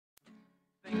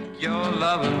You're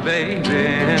loving, baby,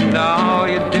 and all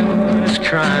you do is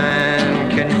crying.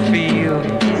 Can you feel?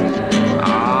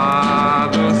 Ah,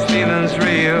 those feelings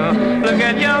real. Look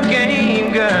at your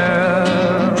game,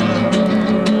 girl.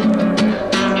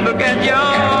 Look at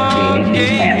your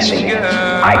game,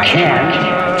 girl. I can't,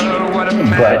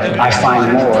 but I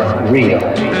find more real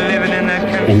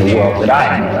in the world that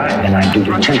I am than I do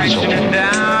the tinsel.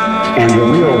 And the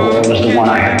real world is the one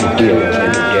I have to deal with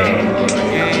every day.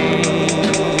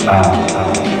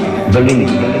 Believe me,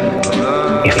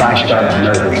 if I started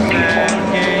murdering people,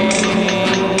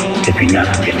 there'd be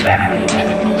nothing get back.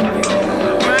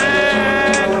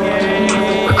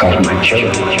 Because my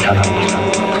children was coming.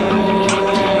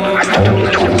 I told you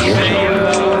 20 years ago.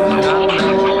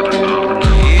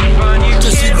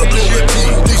 Deceivability,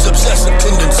 these obsessive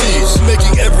tendencies,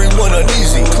 making everyone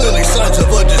uneasy, clearly signs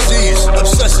of a disease.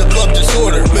 Obsessive love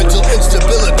disorder, mental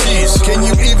instabilities. Can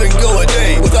you even go a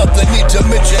day without the need to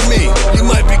mention me? You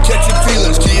might be catching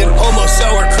feelings, keying homo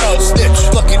sauerkraut snitch.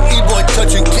 Fucking e-boy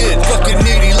touching kid, fucking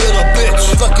needy little bitch.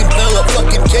 Fucking Bella,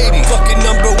 fucking Katie, fucking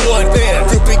 #1 fan.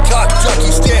 Groupie cock jockey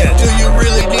stand. Do you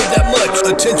really need that much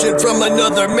attention from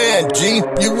another man, G?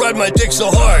 You ride my dick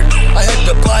so hard, I had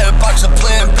to buy a box of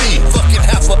Plan B. Fucking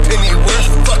half a penny worth,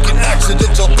 fucking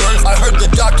accidental birth. I heard the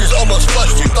doctors almost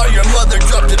flushed you, thought your mother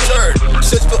dropped a turd.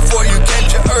 Since before you came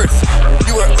to earth,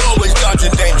 you were always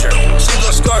dodging danger. See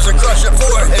those scars across your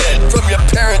forehead from your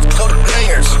parents' coat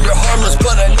hangers. You're harmless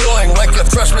but annoying like a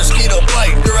fresh mosquito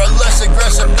bite. You're a less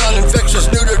aggressive, non-infectious,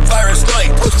 neutered virus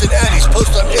light. Posting addies,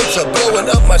 post on Insta, blowing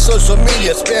up my social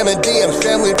media, spamming DMs,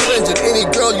 family and friends, and any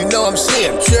girl you know I'm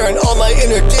seeing. Sharing all my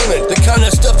inner demon, the kind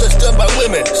of stuff that's done by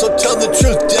women. So tell the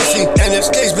truth, Deci, and it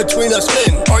stays between us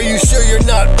men. Are you sure you're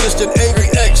not just an angry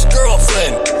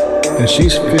ex-girlfriend? And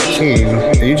she's 15,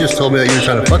 and you just told me that you were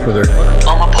trying to fuck with her.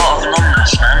 I'm a part of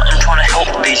Anonymous, man. I'm trying to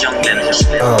help these young limbs.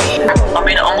 Oh. I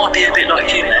mean, I might be a bit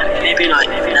like you, man. You'd be like,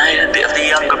 you know, a bit of the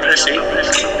younger pussy.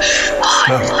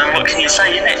 And what can you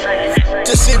say, innit?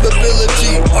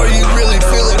 Deceivability, are you really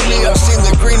feeling me? I've seen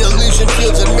the green illusion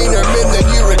fields and meaner men than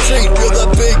you retreat. You're the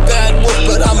big bad wolf,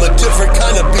 but I'm a different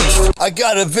kind of beast. I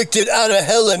got evicted out of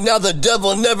hell and now the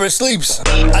devil never sleeps.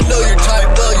 I know you're tight,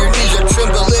 well, your knees are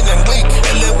trembling and weak.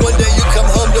 And then one day you come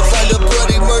home to find a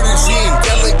bloody murder scene.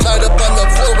 Family tied up on the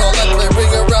floor while I play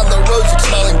ring around the rosy,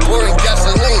 smelling pouring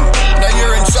gasoline. Now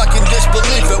you're in shock and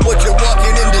disbelief at what you're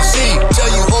walking in to see. Tell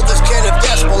you hold this can of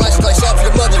gas while I slice off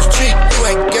your mother's cheek.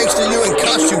 You ain't gangster, you in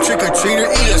costume, trick-or-treater.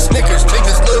 Eat a Snickers, take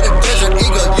this loaded desert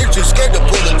eagle. You're too scared to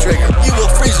pull the trigger. You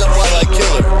will freeze up while I kill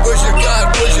her. Where's your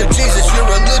God, where's your Jesus? You're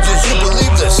religious, you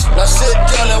believe this. Now sit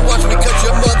down and watch me cut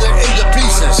your mother into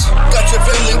pieces. Got your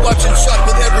family watching shocked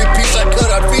with every piece I cut,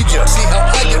 I feed you. See how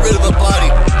I get rid of a body?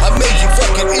 I made you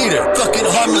fucking eat her. Fucking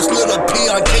harmless little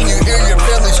peon. Can you hear your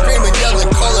family screaming, yelling,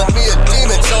 calling me a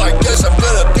demon? So I guess I'm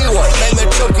gonna be one. Man,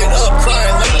 they're choking up,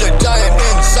 crying like they're dying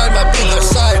inside. My finger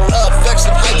side up, fecks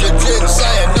of hydrogen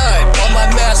cyanide. All my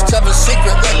masks have a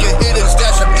secret like a hidden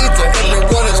stash of ether.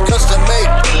 Everyone is custom made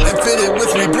and fitted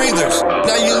with rebreathers.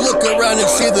 Now you look around and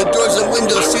see the doors and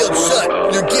windows sealed shut.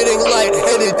 You're getting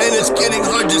lightheaded and it's getting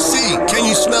hard to see. Can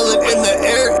you smell it in the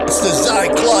air? It's the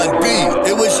Zyklon B.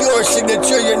 It was your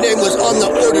signature, your name was on the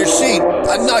order sheet.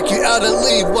 I'd knock you out and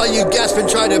leave while you gasp and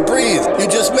try to breathe. You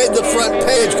just made the front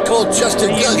page, Colchester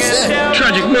Gazette.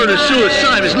 Tragic murder,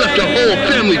 suicide has left a whole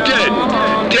family dead.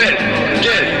 Dead,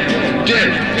 dead,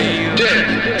 dead, dead,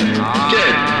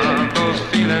 dead. Those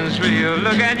feelings real.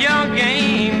 Look at your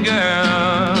game,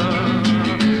 girl.